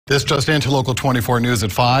This just into Local 24 News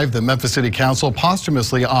at 5. The Memphis City Council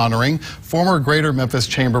posthumously honoring former Greater Memphis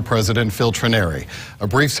Chamber President Phil Trenary. A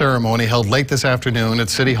brief ceremony held late this afternoon at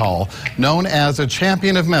City Hall. Known as a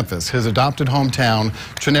champion of Memphis, his adopted hometown,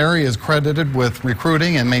 Trenary is credited with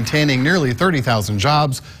recruiting and maintaining nearly 30,000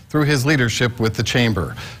 jobs through his leadership with the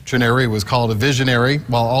Chamber. Trenary was called a visionary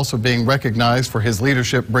while also being recognized for his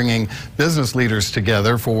leadership bringing business leaders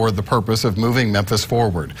together for the purpose of moving Memphis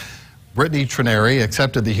forward. Brittany Trenary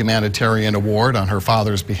accepted the humanitarian award on her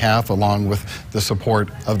father's behalf along with the support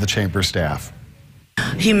of the Chamber staff.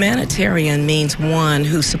 Humanitarian means one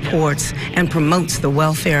who supports and promotes the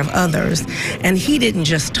welfare of others. And he didn't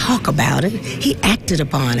just talk about it, he acted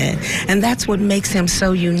upon it. And that's what makes him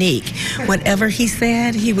so unique. Whatever he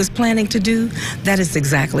said he was planning to do, that is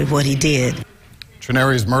exactly what he did.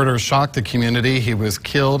 Trenary's murder shocked the community. He was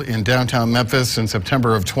killed in downtown Memphis in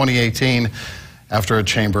September of 2018 after a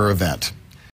Chamber event.